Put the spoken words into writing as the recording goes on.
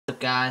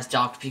guys?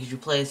 Dr. Pikachu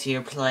Plays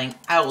here, playing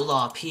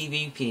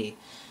Outlawpvp.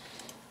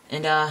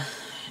 And,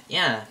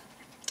 yeah.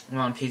 I'm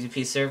on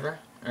PvP server.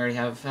 I already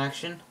have a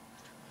faction.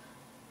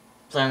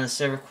 Playing on the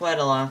server quite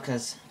a lot,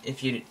 because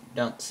if you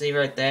don't see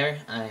right there,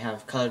 I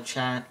have colored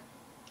chat.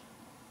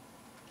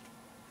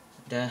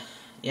 And,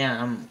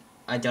 yeah,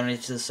 I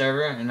donated to the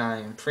server, and I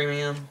am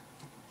premium,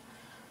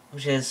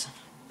 which is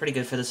pretty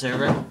good for the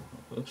server.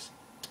 Oops.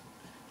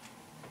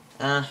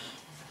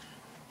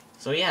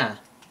 So yeah.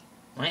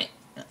 Wait.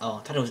 Oh, I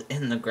thought it was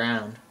in the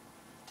ground.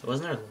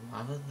 Wasn't there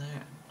lava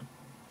there?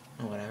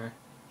 Oh, whatever.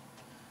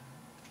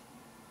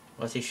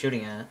 What's he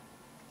shooting at?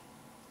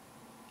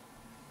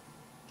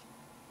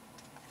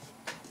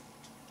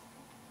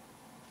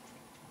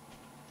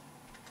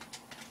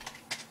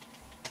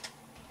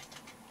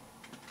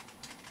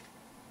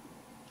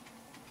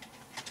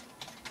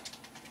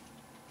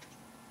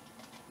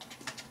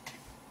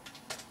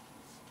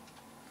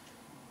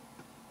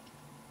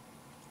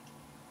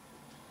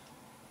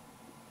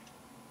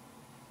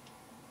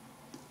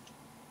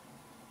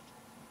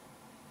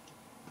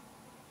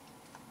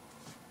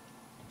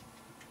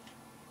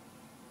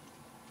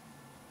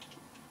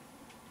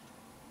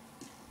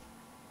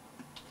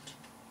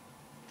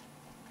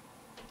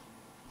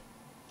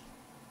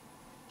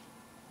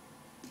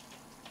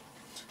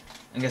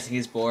 I guess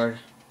he's bored.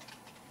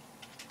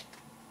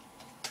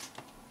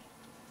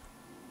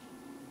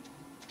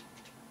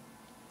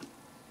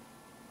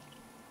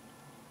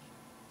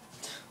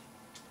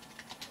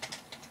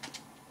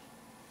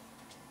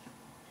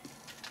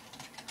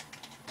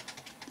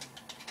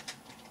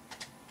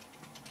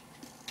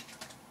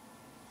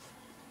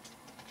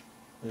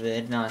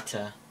 Vid, not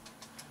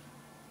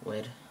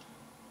wid.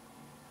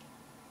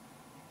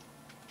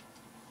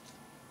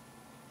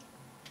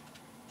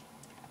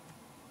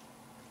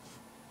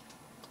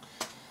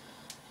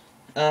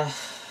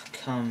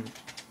 Come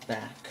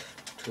back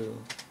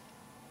to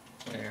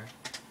where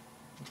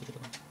you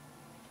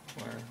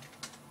were.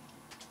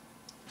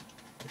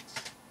 It's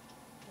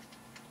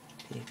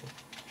people.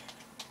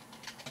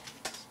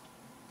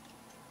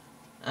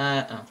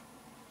 Oh.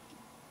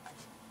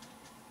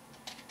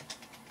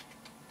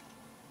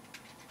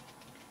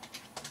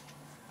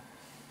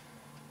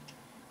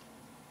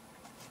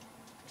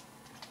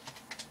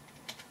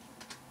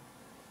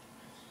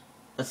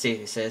 Let's see if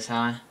he says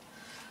hi.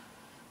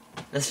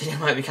 This video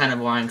might be kind of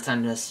boring because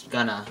I'm just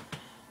gonna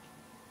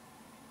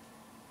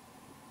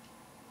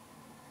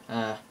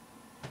yeah,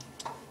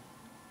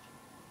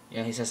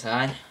 he says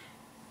hi.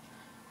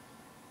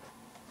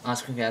 I'll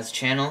ask him if he has a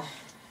channel.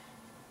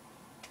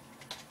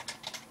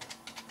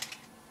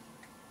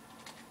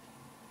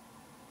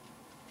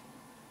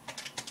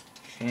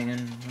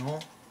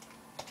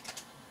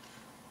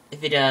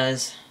 If he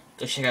does,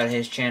 go check out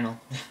his channel.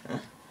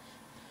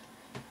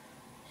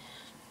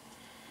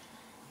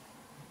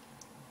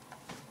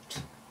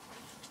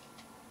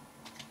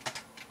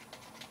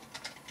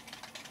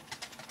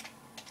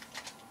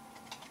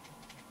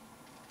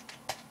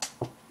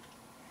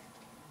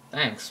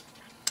 Thanks.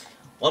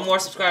 One more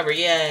subscriber,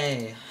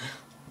 yay!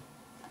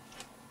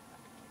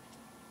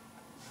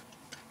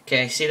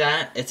 Okay, see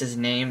that? It's his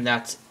name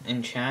that's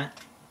in chat.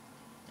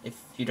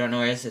 If you don't know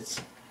where it is,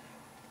 it's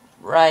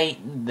right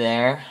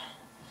there.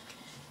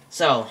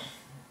 So,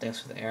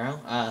 thanks for the arrow.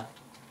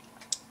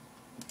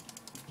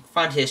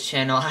 Find his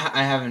channel.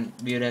 I haven't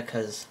viewed it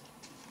because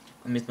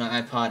I'm using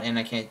my iPod and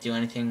I can't do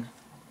anything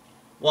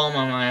while I'm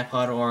on my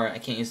iPod, or I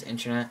can't use the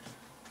internet.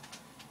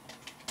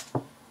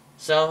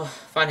 So,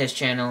 find his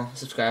channel,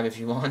 subscribe if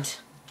you want.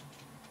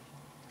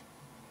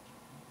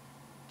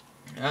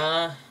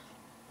 I'm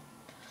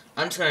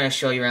just going to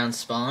show you around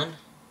spawn.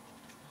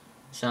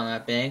 It's not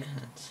that big.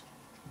 It's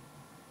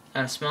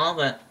kind of small,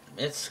 but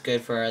it's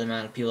good for the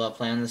amount of people that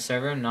play on the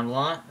server. Not a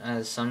lot,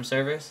 as some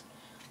servers.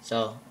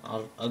 So,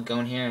 I'll go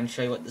in here and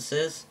show you what this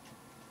is.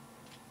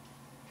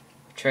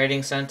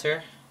 Trading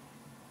center.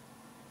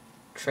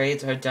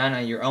 Trades are done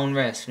at your own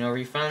risk. No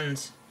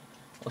refunds.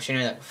 I wish I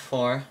knew that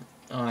before.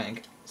 Oh,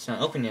 it's not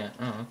open yet.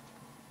 Oh.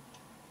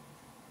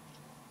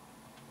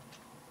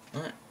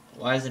 What?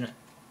 Why isn't it?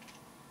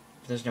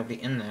 There's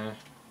nobody in there.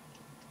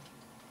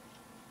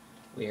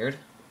 Weird.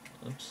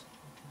 Oops.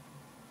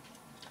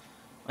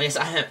 Oh yes,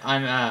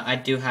 I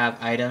do have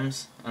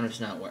items. I'm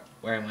just not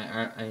wearing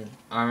my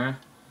armor.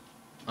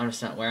 I'm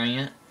just not wearing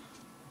it.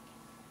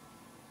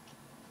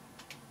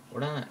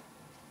 What on?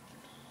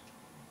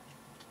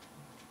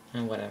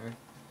 And whatever.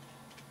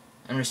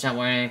 I'm just not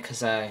wearing it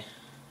because I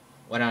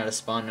went out of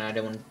spawn and I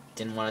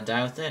didn't want to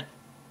die with it.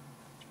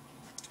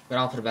 But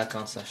I'll put it back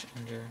on slash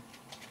endure.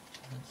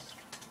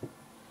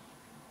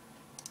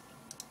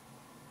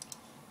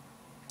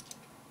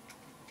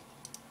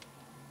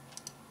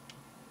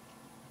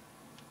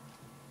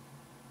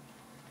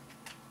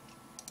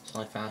 It's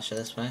only faster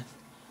this way.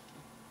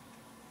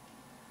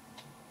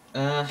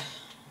 I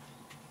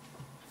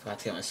forgot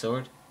to get my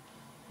sword.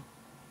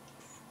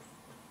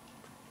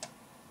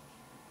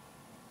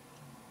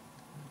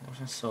 Where's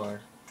my sword?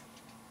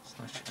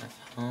 Slash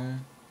F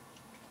home.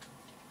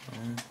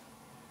 Home.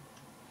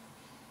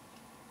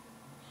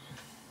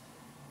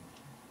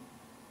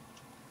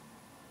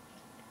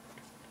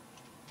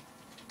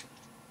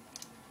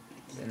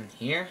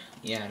 here?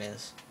 Yeah, it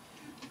is.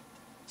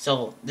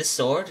 So, this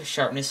sword,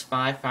 sharpness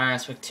 5, fire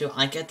aspect 2,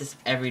 I get this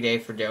every day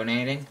for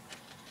donating.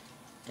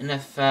 And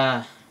if,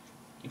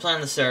 you play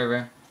on the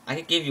server, I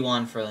could give you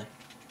one for, like,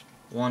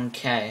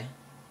 1K.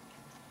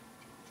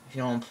 If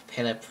you don't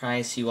pay that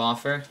price you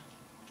offer.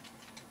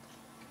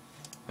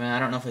 I mean, I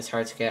don't know if it's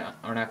hard to get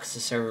or not, because the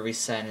server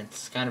reset, and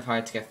it's kind of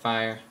hard to get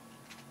fire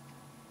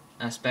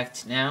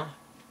aspect now.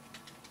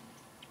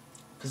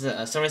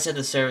 Because somebody said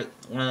the server,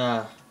 one of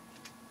the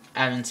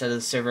admins said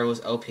the server was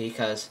OP,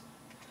 because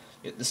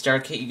the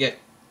start kit, you get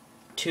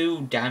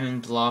 2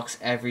 diamond blocks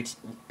every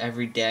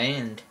day,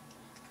 and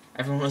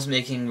everyone was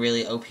making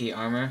really OP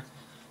armor.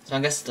 So I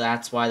guess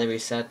that's why they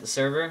reset the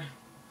server.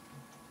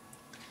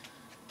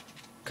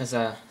 Cause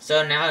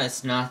so now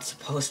it's not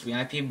supposed to be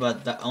IP,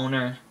 but the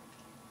owner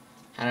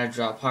had a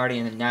drop party,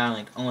 and now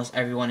like almost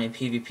everyone in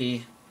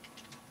PvP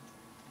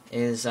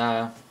is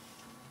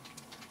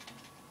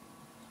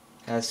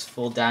has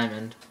full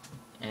diamond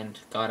and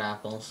god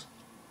apples.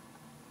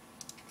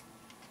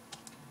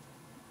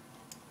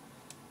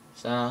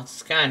 So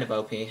it's kind of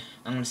OP.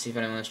 I'm gonna see if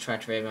anyone's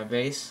tried to raid my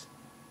base.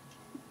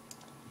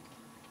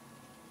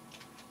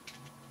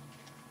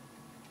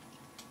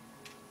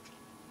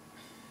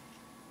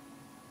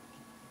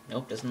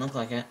 Nope, doesn't look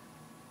like it.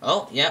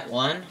 Oh, yeah,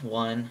 one.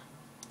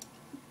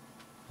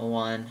 A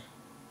 1.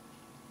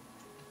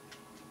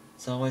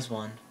 It's always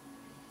 1.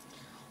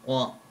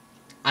 Well,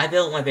 I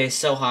built my base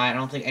so high, I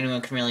don't think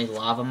anyone can really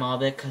lava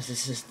mob it, because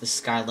this is the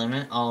sky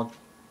limit. I'll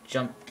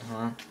jump,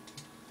 I'm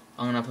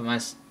gonna put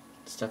my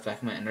stuff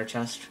back in my ender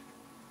chest.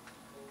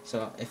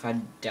 So, if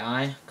I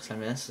die, because I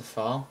missed the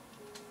fall,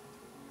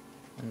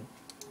 I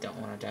don't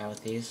want to die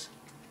with these.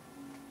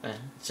 But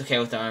it's okay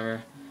with the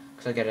armor,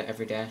 because I get it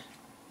every day.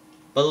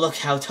 But look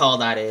how tall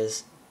that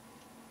is.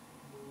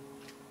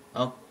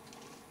 Oh.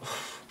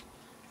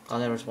 Glad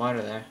there was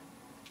water there.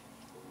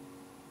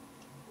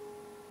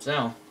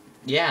 So,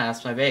 yeah,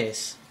 that's my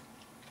base.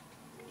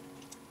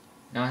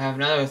 Now I have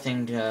another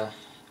thing to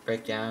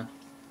break down.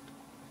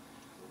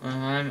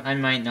 I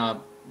might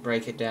not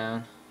break it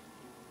down.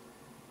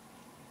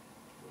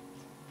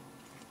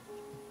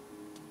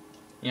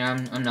 Yeah,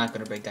 I'm not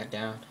gonna break that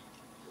down.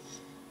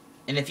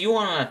 And if you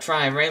wanna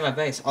try and raid my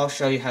base, I'll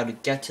show you how to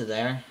get to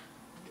there.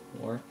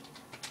 Or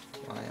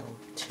Wild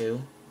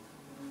 2.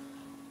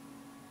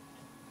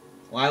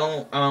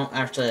 Well, I won't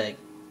actually like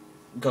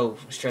go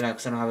straight out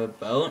because I don't have a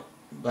boat,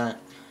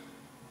 but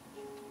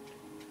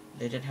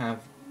they did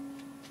have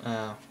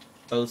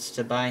boats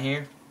to buy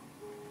here.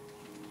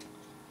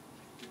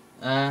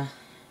 Yeah,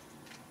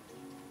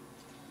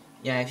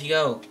 if you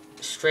go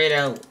straight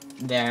out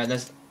there,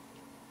 there's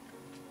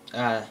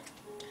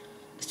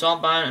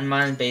Swamp Bottom and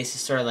Mine Base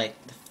is sort of like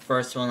the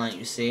first one that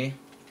you see.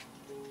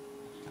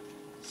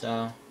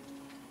 So,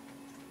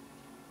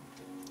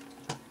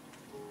 I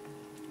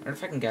wonder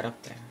if I can get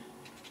up there.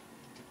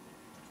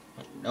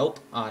 Nope.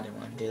 Oh, I didn't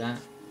want to do that.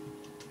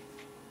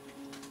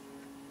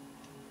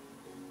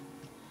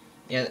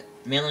 Yeah,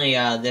 mainly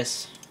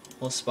this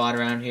whole spot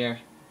around here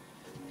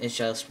is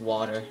just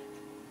water.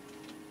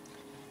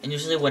 And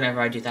usually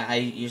whenever I do that, I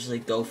usually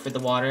go for the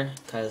water,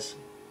 because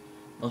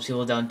most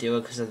people don't do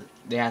it because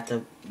they have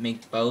to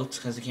make boats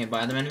because they can't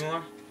buy them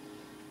anymore.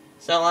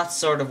 So that's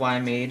sort of why I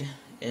made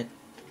it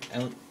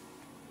out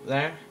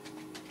there.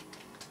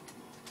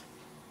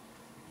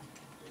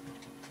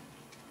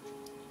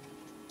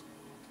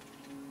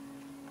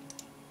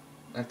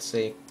 Let's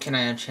see, can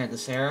I enchant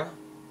this arrow?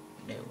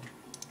 No.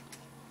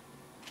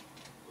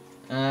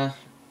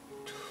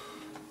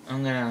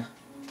 I'm gonna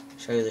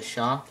show you the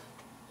shop.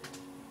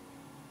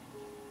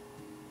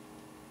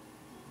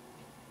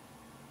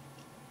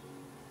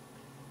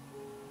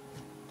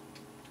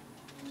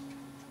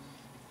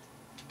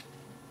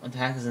 What the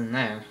heck is in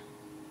there?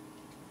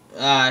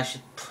 I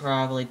should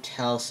probably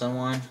tell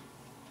someone.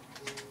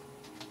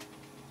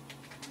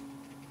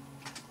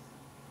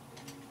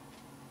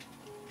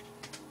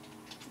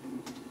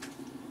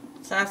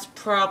 That's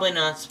probably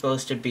not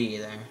supposed to be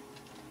there.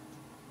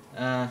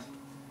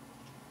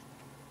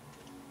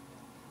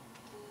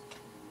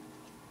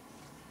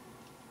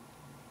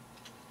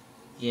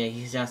 Yeah,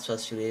 he's not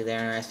supposed to be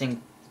there. I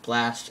think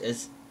Blast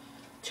is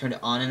turned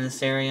on in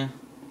this area.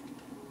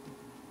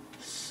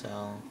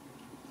 So,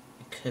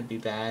 it could be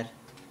bad.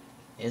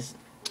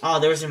 Oh,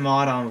 there was a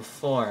mod on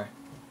before.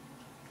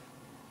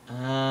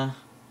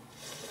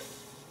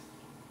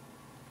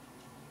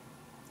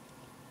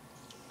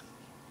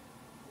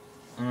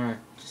 Alright,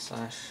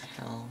 slash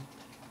help.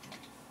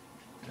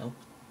 Nope.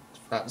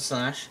 Forgot the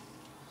slash.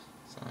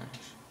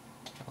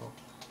 Help.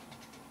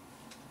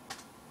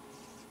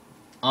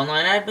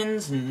 Online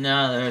admins?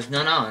 No, there's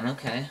none on.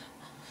 Okay.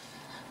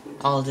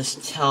 I'll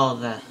just tell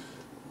an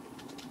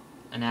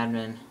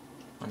admin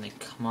when they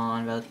come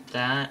on about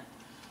that.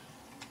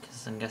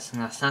 Because I'm guessing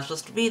that's not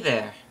supposed to be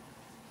there.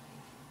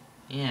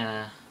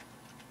 Yeah.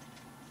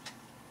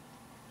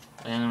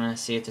 I'm gonna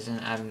see if there's an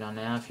admin on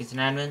now. If he's an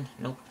admin,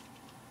 nope.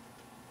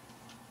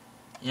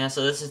 Yeah,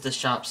 so this is the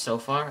shop so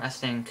far. I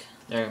think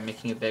they're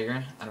making it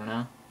bigger. I don't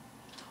know.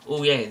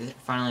 Oh, yay,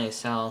 finally they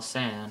sell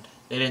sand.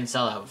 They didn't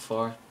sell that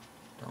before.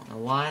 Don't know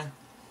why.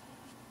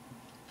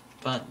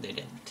 But they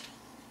didn't.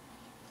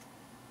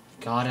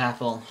 God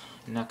apple.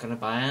 I'm not gonna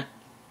buy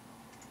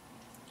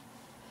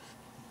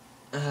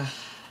it.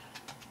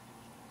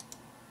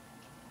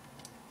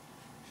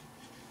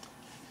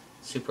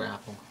 Super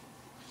apple.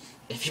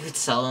 If you could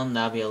sell them,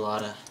 that'd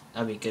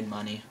be good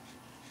money.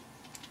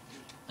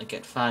 Like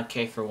get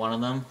 5K for one of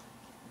them.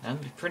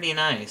 That'd be pretty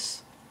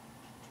nice.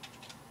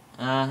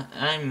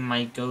 I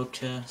might go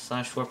to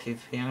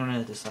 /4PvP. I'm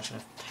gonna do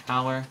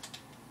 /power.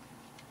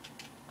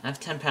 I have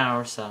 10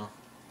 power, so.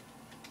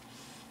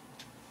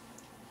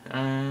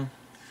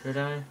 Should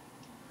I?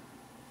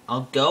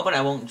 I'll go, but I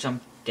won't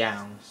jump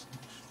down.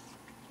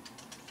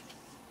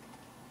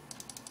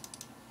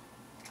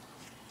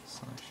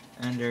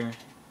 /ender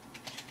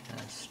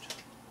chest.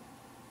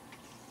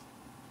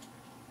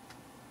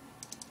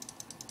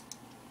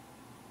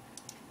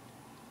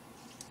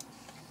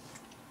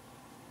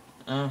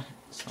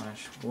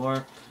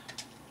 /warp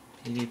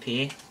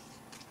PvP.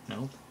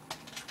 Nope.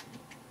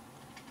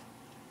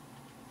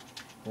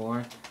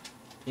 Warp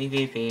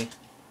PvP.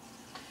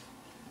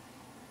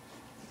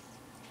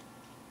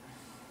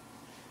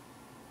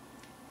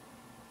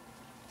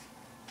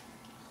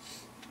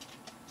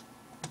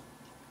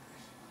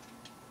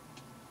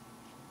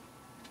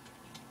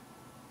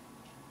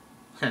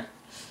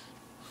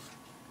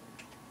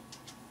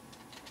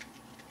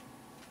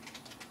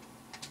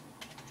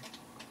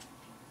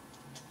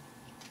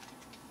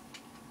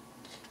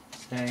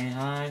 Say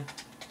hi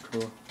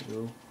to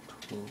you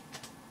too.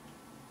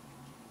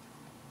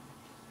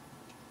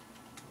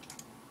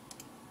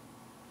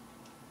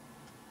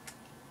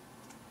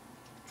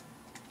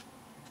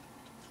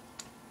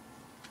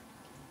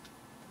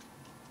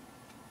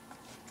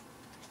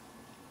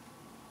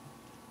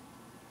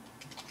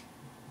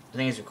 I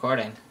think it's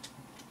recording.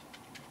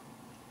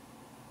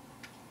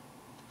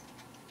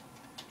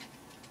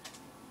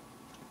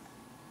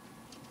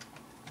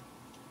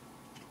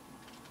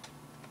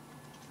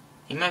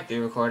 He might be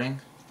recording.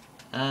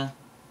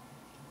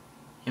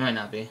 He might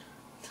not be.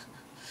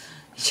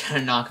 He's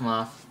trying to knock him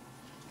off.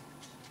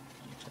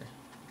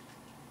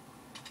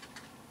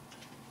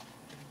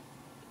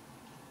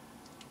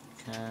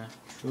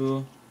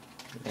 True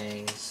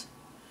ways.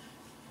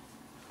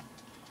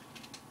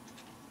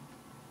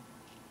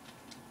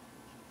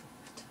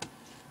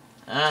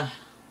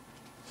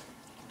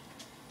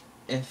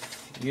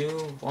 If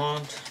you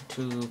want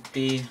to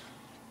be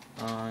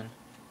on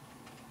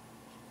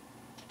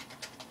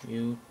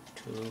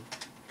YouTube,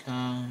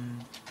 come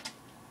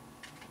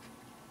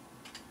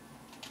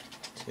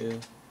to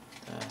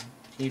the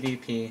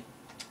PvP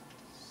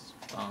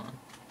spawn.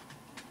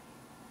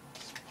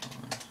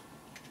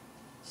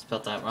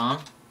 Spelled that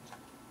wrong.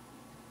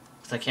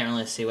 Because I can't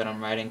really see what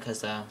I'm writing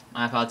because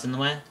my iPod's in the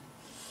way.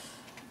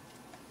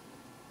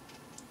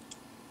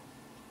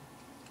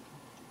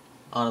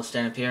 I'll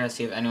stand up here and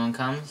see if anyone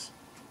comes.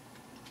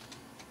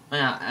 Oh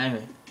yeah,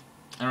 anyway.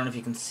 I don't know if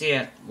you can see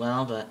it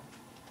well, but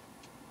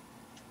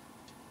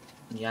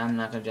yeah, I'm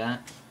not gonna do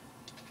that.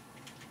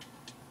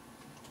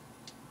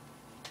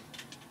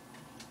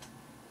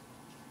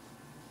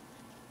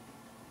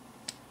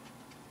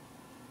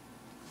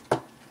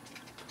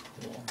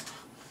 Cool.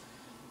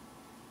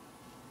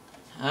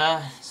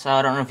 So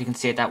I don't know if you can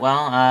see it that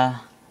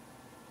well.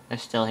 They're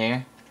still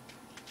here.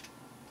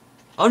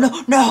 Oh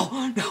no,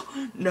 no, no,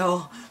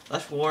 no!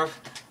 /warp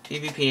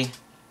PvP.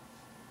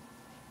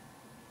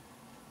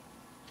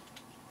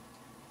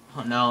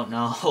 Oh no,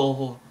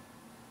 no.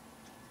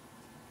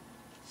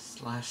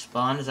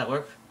 /spawn, does that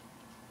work?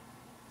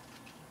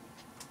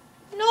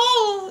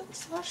 No!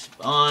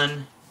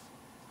 /spawn.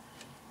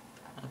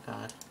 Oh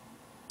god.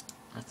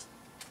 I'm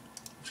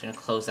just gonna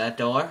close that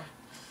door.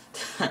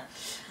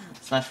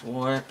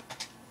 /warp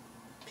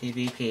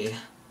PvP.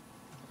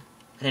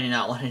 I did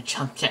not want to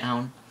jump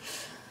down.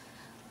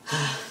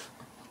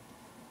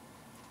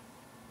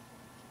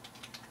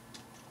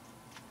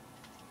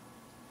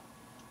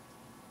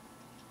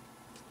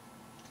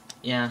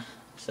 Yeah,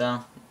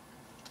 so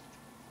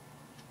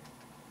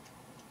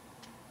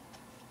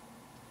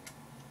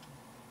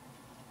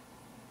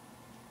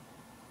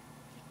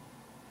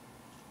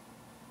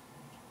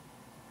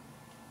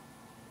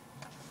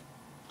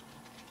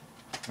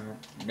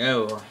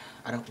no,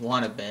 I don't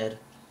want a bed.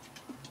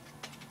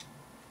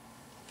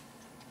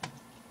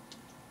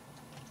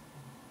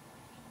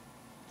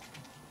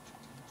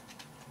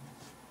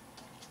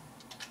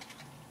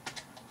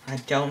 I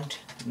don't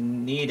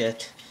need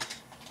it.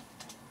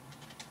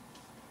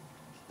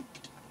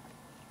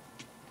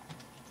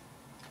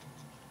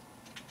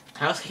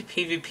 How's he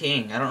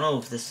PvPing? I don't know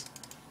if this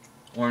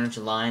orange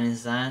line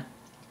is that.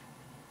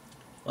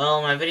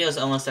 Well, my video is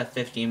almost at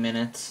 15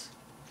 minutes.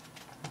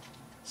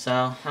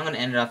 So, I'm going to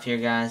end it off here,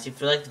 guys. If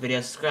you liked the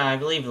video,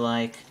 subscribe, leave a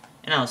like.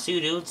 And I'll see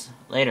you dudes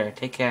later.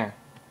 Take care.